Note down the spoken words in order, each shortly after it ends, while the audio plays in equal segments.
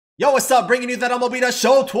Yo, what's up? Bringing you that MLB The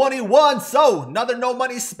Show 21. So, another no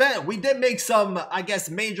money spent. We did make some, I guess,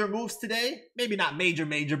 major moves today. Maybe not major,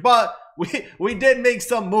 but we did make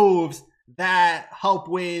some moves that help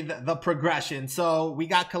with the progression. So, we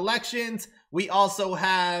got collections. We also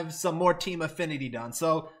have some more team affinity done.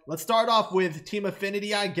 So, let's start off with team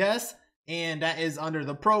affinity, I guess. And that is under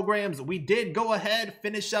the programs. We did go ahead,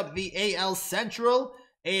 finish up the AL Central.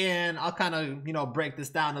 And I'll kind of, break this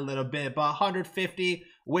down a little bit, but 150,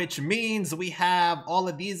 which means we have all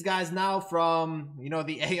of these guys now from,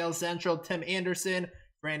 the AL Central: Tim Anderson,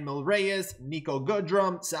 Franmil Reyes, Nico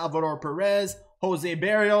Goodrum, Salvador Perez, Jose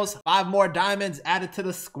Barrios. 5 more diamonds added to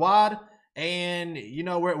the squad. And,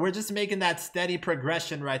 we're just making that steady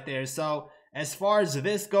progression right there. So as far as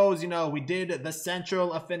this goes, we did the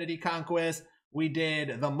Central Affinity Conquest. We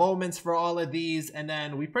did the moments for all of these, and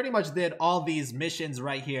then we pretty much did all these missions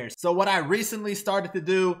right here. So what I recently started to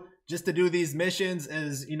do, just to do these missions,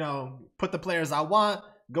 is, put the players I want,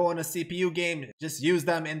 go in a CPU game, just use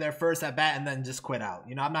them in their first at bat, and then just quit out.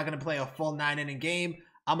 I'm not going to play a full 9-inning game.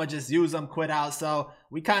 I'm going to just use them, quit out. So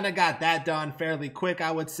we kind of got that done fairly quick,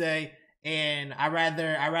 I would say. And I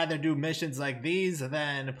rather do missions like these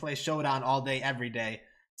than play Showdown all day, every day.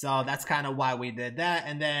 So that's kind of why we did that.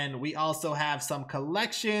 And then we also have some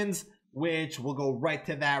collections, which we'll go right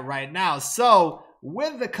to that right now. So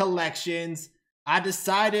with the collections, I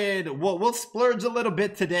decided we'll splurge a little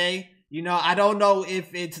bit today. I don't know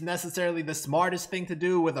if it's necessarily the smartest thing to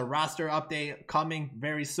do with a roster update coming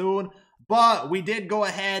very soon, but we did go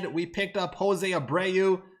ahead. We picked up Jose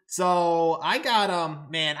Abreu. So I got him,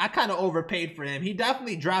 man, I kind of overpaid for him. He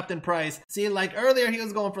definitely dropped in price. See, like earlier he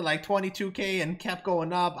was going for like 22K and kept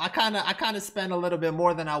going up. I kind of spent a little bit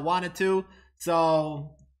more than I wanted to.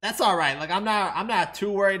 So that's all right. Like I'm not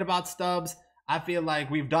too worried about stubs. I feel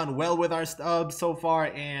like we've done well with our stubs so far,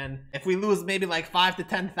 and if we lose maybe like 5,000 to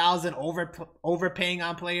 10,000 overpaying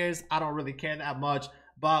on players, I don't really care that much.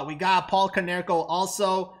 But we got Paul Konerko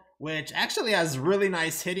also, which actually has really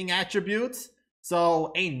nice hitting attributes.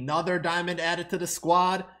 So another diamond added to the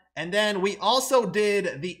squad. And then we also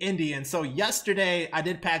did the Indians. So yesterday I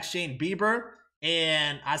did pack Shane Bieber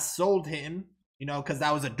and I sold him, because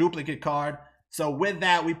that was a duplicate card. So with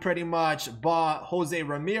that, we pretty much bought Jose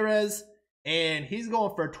Ramirez and he's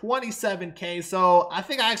going for 27K. So I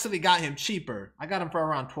think I actually got him cheaper. I got him for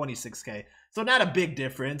around 26K. So not a big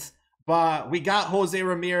difference, but we got Jose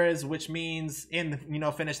Ramirez, which means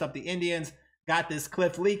finished up the Indians, got this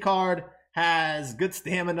Cliff Lee card. Has good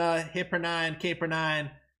stamina, hit per 9, K per 9,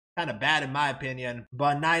 kind of bad in my opinion,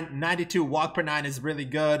 but 92 walk per 9 is really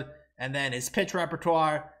good. And then his pitch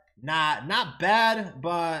repertoire, not bad,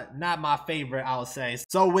 but not my favorite, I'll say.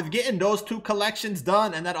 So with getting those 2 collections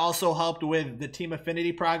done, and that also helped with the team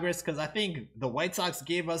affinity progress, because I think the White Sox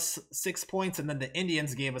gave us 6 points and then the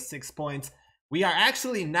Indians gave us 6 points. We are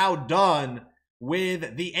actually now done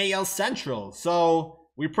with the AL Central. So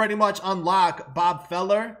we pretty much unlock Bob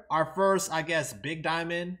Feller, our first, I guess, big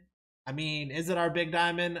diamond. I mean, is it our big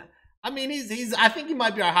diamond? I mean, I think he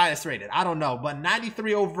might be our highest rated. I don't know, but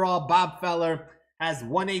 93 overall. Bob Feller has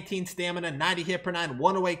 118 stamina, 90 hit per 9,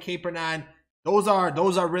 108 K per 9. Those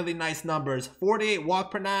are really nice numbers. 48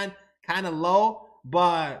 walk per 9, kind of low,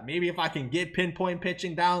 but maybe if I can get pinpoint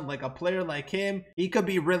pitching down, like a player like him, he could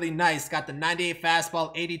be really nice. Got the 98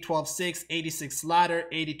 fastball, 80 12-6, 86 slider,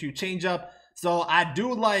 82 changeup. So I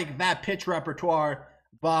do like that pitch repertoire,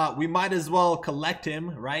 but we might as well collect him,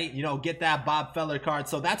 right? Get that Bob Feller card.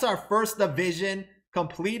 So that's our first division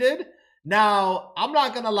completed. Now, I'm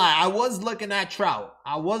not going to lie. I was looking at Trout.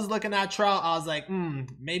 I was like,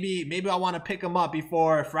 maybe I want to pick him up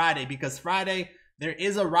before Friday, because Friday there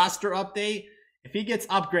is a roster update. If he gets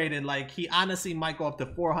upgraded, like he honestly might go up to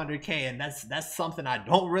 400K, and that's something I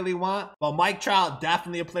don't really want. But Mike Trout,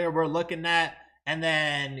 definitely a player we're looking at. And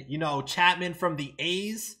then, Chapman from the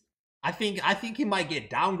A's, I think he might get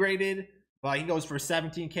downgraded, but he goes for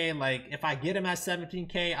 17K. Like, if I get him at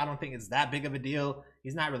 17K, I don't think it's that big of a deal.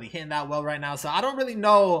 He's not really hitting that well right now. So I don't really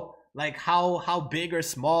know, like, how big or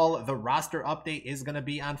small the roster update is going to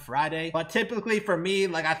be on Friday. But typically for me,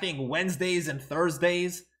 like, I think Wednesdays and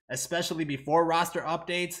Thursdays, especially before roster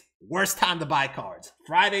updates, worst time to buy cards.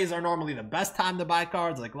 Fridays are normally the best time to buy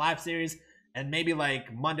cards, like live series. And maybe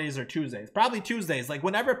like Mondays or Tuesdays. Probably Tuesdays. Like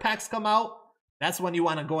whenever packs come out, that's when you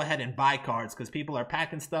want to go ahead and buy cards, because people are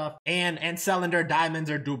packing stuff and selling their diamonds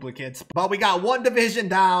or duplicates. But we got 1 division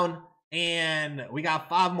down and we got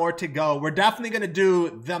 5 more to go. We're definitely going to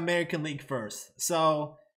do the American League first.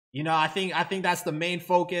 So, I think that's the main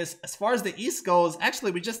focus. As far as the East goes,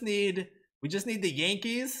 actually we just need the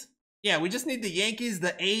Yankees. Yeah, we just need the Yankees,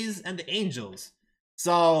 the A's, and the Angels.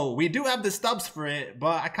 So we do have the stubs for it,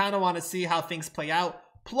 but I kind of want to see how things play out.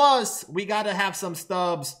 Plus, we got to have some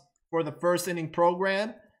stubs for the first inning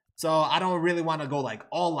program. So I don't really want to go like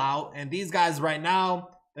all out. And these guys right now,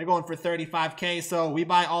 they're going for 35K. So we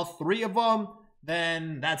buy all 3 of them,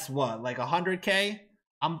 then that's what, like 100K?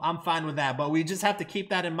 I'm fine with that. But we just have to keep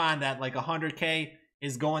that in mind that like 100K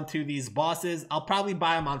is going to these bosses. I'll probably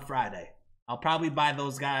buy them on Friday. I'll probably buy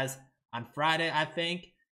those guys on Friday, I think.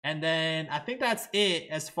 And then I think that's it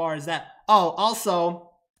as far as that. Oh, also,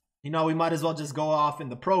 you know, we might as well just go off in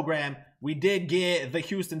the program. We did get the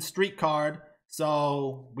Houston Street card.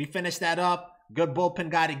 So we finished that up. Good bullpen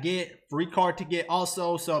guy to get. Free card to get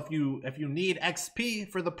also. So if you need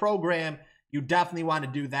XP for the program, you definitely want to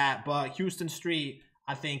do that. But Houston Street,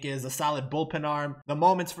 I think, is a solid bullpen arm. The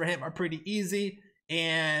moments for him are pretty easy.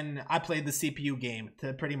 And I played the CPU game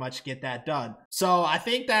to pretty much get that done. So I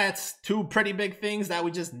think that's 2 pretty big things that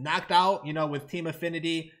we just knocked out, you know, with Team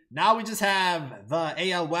Affinity. Now we just have the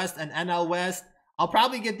AL West and NL West. I'll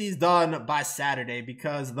probably get these done by Saturday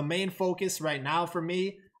because the main focus right now for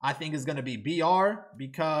me, I think, is going to be BR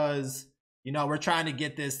because, you know, we're trying to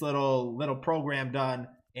get this little program done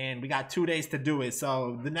and we got 2 days to do it.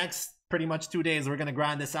 So the next pretty much 2 days, we're going to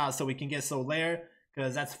grind this out so we can get Solaire,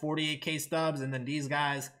 because that's 48K stubs, and then these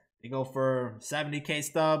guys, they go for 70K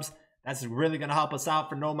stubs. That's really going to help us out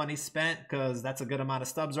for no money spent, because that's a good amount of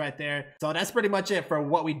stubs right there. So that's pretty much it for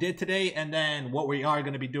what we did today, and then what we are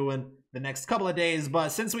going to be doing the next couple of days.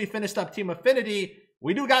 But since we finished up Team Affinity,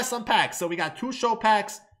 we do got some packs. So we got 2 show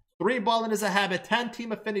packs, 3 Ballin' is a Habit, 10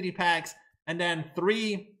 Team Affinity packs, and then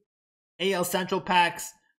 3 AL Central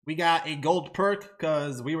packs. We got a gold perk,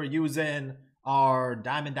 because we were using our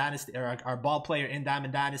Diamond Dynasty, or our ball player in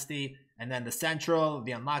Diamond Dynasty, and then the Central,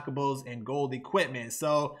 the Unlockables, and gold equipment.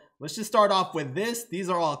 So let's just start off with this. These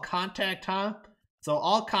are all contact, huh? So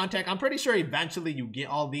all contact. I'm pretty sure eventually you get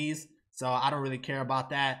all these, so I don't really care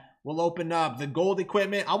about that. We'll open up the gold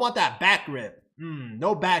equipment. I want that back grip.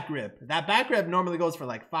 No back grip. That back grip normally goes for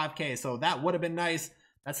like 5K, so that would have been nice.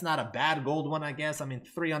 That's not a bad gold one, I guess. I mean,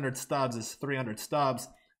 300 stubs is 300 stubs.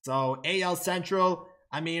 So AL Central,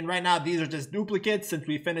 I mean, right now, these are just duplicates since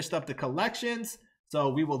we finished up the collections. So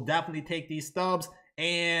we will definitely take these stubs.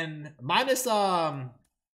 And minus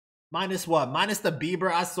what? Minus the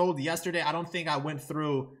Bieber I sold yesterday. I don't think I went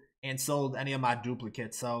through and sold any of my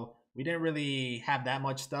duplicates. So we didn't really have that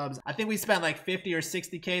much stubs. I think we spent like 50 or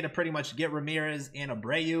 60K to pretty much get Ramirez and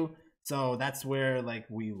Abreu. So that's where like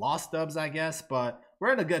we lost stubs, I guess. But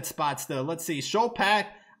we're in a good spot still. Let's see. Show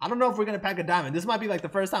pack. I don't know if we're going to pack a diamond. This might be like the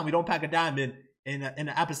first time we don't pack a diamond in an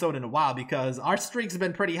episode in a while, because our streaks have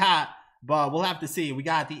been pretty hot, but we'll have to see. We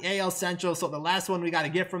got the AL Central, so the last one we got to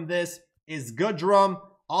get from this is Goodrum.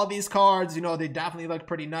 All these cards, you know, they definitely look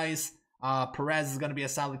pretty nice. Perez is going to be a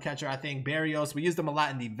solid catcher, I think. Barrios, we used him a lot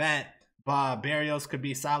in the event, but Barrios could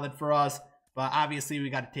be solid for us. But obviously, we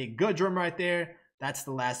got to take Goodrum right there. That's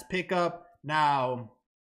the last pickup. Now,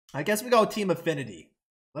 I guess we go Team Affinity.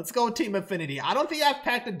 Let's go Team Affinity. I don't think I've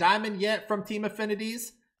packed a diamond yet from Team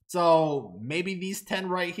Affinities. So maybe these 10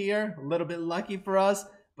 right here, a little bit lucky for us.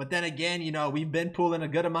 But then again, you know, we've been pulling a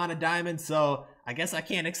good amount of diamonds. So I guess I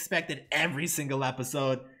can't expect it every single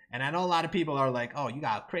episode. And I know a lot of people are like, oh, you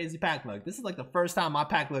got crazy pack luck. This is like the first time my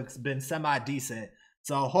pack luck's been semi-decent.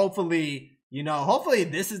 So hopefully, you know, hopefully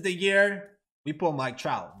this is the year we pull Mike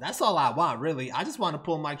Trout. That's all I want, really. I just want to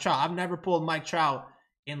pull Mike Trout. I've never pulled Mike Trout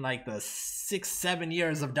in like the 6-7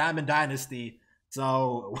 years of Diamond Dynasty.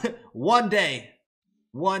 So one day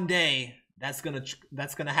that's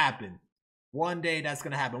gonna happen. One day that's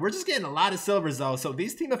gonna happen. We're just getting a lot of silvers though, so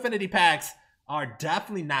these Team Affinity packs are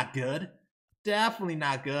definitely not good. Definitely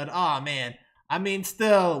not good. Oh man, I mean,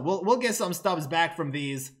 still we'll get some stubs back from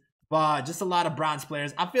these, but just a lot of bronze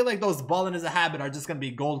players. I feel like those Ballin' is a Habit are just gonna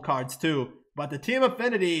be gold cards too. But the Team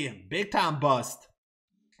Affinity, big time bust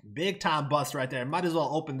right there. Might as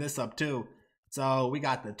well open this up too. So we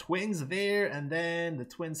got the Twins there, and then the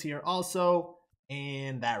Twins here also.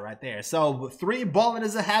 And that right there. So 3 Ballin'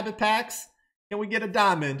 is a Habit packs. Can we get a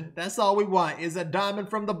diamond? That's all we want, is a diamond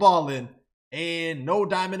from the Ballin'. And no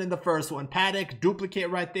diamond in the first one. Paddock, duplicate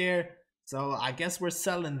right there. So I guess we're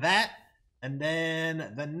selling that. And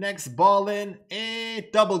then the next Ballin',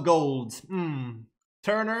 double golds.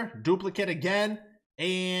 Turner, duplicate again.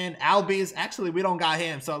 And Albies, actually we don't got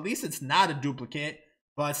him. So at least it's not a duplicate.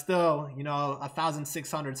 But still, you know,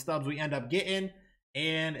 1,600 stubs we end up getting.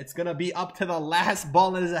 And it's going to be up to the last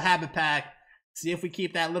Ballin' is a Habit pack. See if we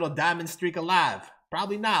keep that little diamond streak alive.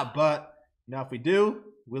 Probably not, but you know, if we do,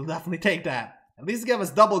 we'll definitely take that. At least give us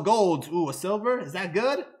double golds. Ooh, a silver? Is that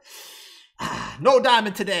good? No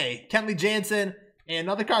diamond today. Kenley Jansen And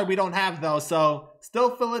another card we don't have though, so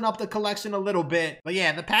still filling up the collection a little bit. But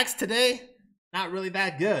yeah, the packs today, not really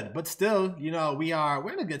that good. But still, you know,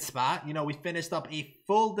 we're in a good spot. You know, we finished up a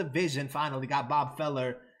full division, finally got Bob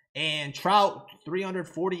Feller. And Trout,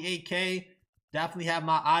 348K. Definitely have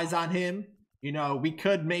my eyes on him. You know, we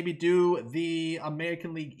could maybe do the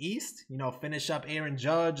American League East, you know, finish up Aaron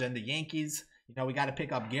Judge and the Yankees. You know, we got to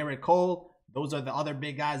pick up Garrett Cole. Those are the other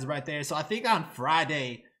big guys right there. So I think on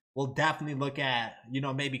Friday, we'll definitely look at, you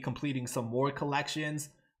know, maybe completing some more collections.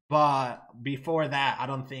 But before that, I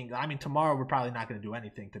don't think, I mean, tomorrow we're probably not going to do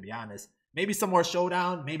anything, to be honest. Maybe some more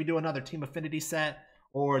Showdown, maybe do another Team Affinity set,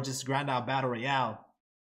 or just grind out Battle Royale.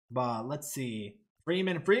 But let's see.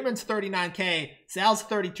 Freeman's 39K, Sal's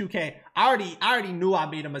 32K. I already knew I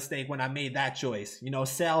made a mistake when I made that choice. You know,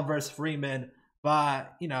 Sal versus Freeman.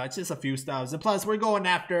 But, you know, it's just a few stubs. And plus, we're going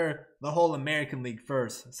after the whole American League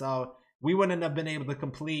first. So we wouldn't have been able to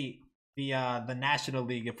complete the National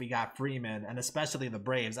League if we got Freeman, and especially the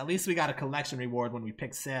Braves. At least we got a collection reward when we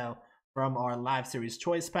picked Sale from our Live Series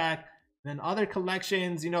Choice Pack. And then other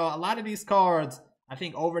collections, you know, a lot of these cards, I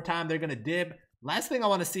think over time they're going to dip. Last thing I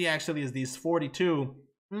want to see actually is these 42.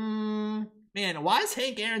 Man, why is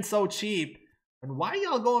Hank Aaron so cheap? And why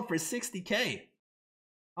y'all going for 60K?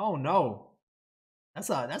 Oh no. That's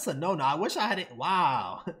a no-no. I wish I had it.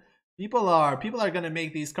 Wow. People are gonna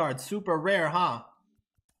make these cards super rare, huh?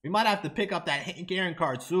 We might have to pick up that Hank Aaron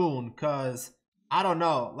card soon, because I don't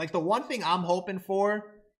know. Like, the one thing I'm hoping for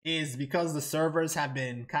is, because the servers have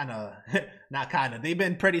been they've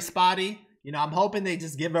been pretty spotty. You know, I'm hoping they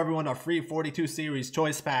just give everyone a free 42 series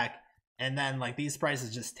choice pack, and then like these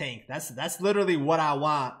prices just tank. That's literally what I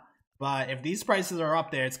want. But if these prices are up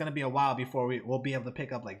there, it's gonna be a while before we'll be able to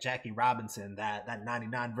pick up like Jackie Robinson, that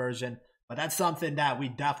 99 version. But that's something that we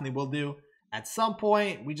definitely will do at some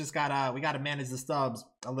point. We just gotta manage the stubs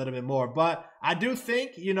a little bit more. But I do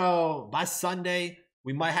think, you know, by Sunday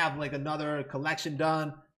we might have like another collection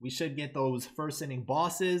done. We should get those first inning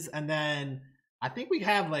bosses, and then I think we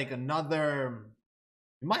have like another,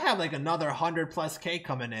 we might have like another 100+ K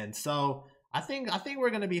coming in. So I think we're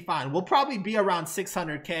gonna be fine. We'll probably be around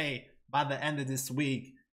 600K by the end of this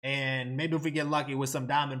week, and maybe if we get lucky with some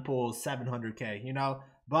diamond pulls, 700K, you know.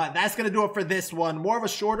 But that's gonna do it for this one. More of a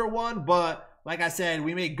shorter one, but like I said,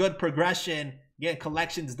 we made good progression, getting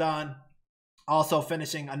collections done, also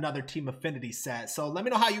finishing another Team Affinity set. So let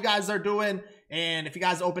me know how you guys are doing, and if you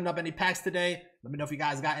guys opened up any packs today, let me know if you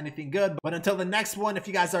guys got anything good. But until the next one, if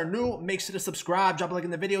you guys are new, make sure to subscribe, drop a like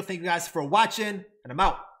in the video. Thank you guys for watching, and I'm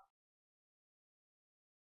out.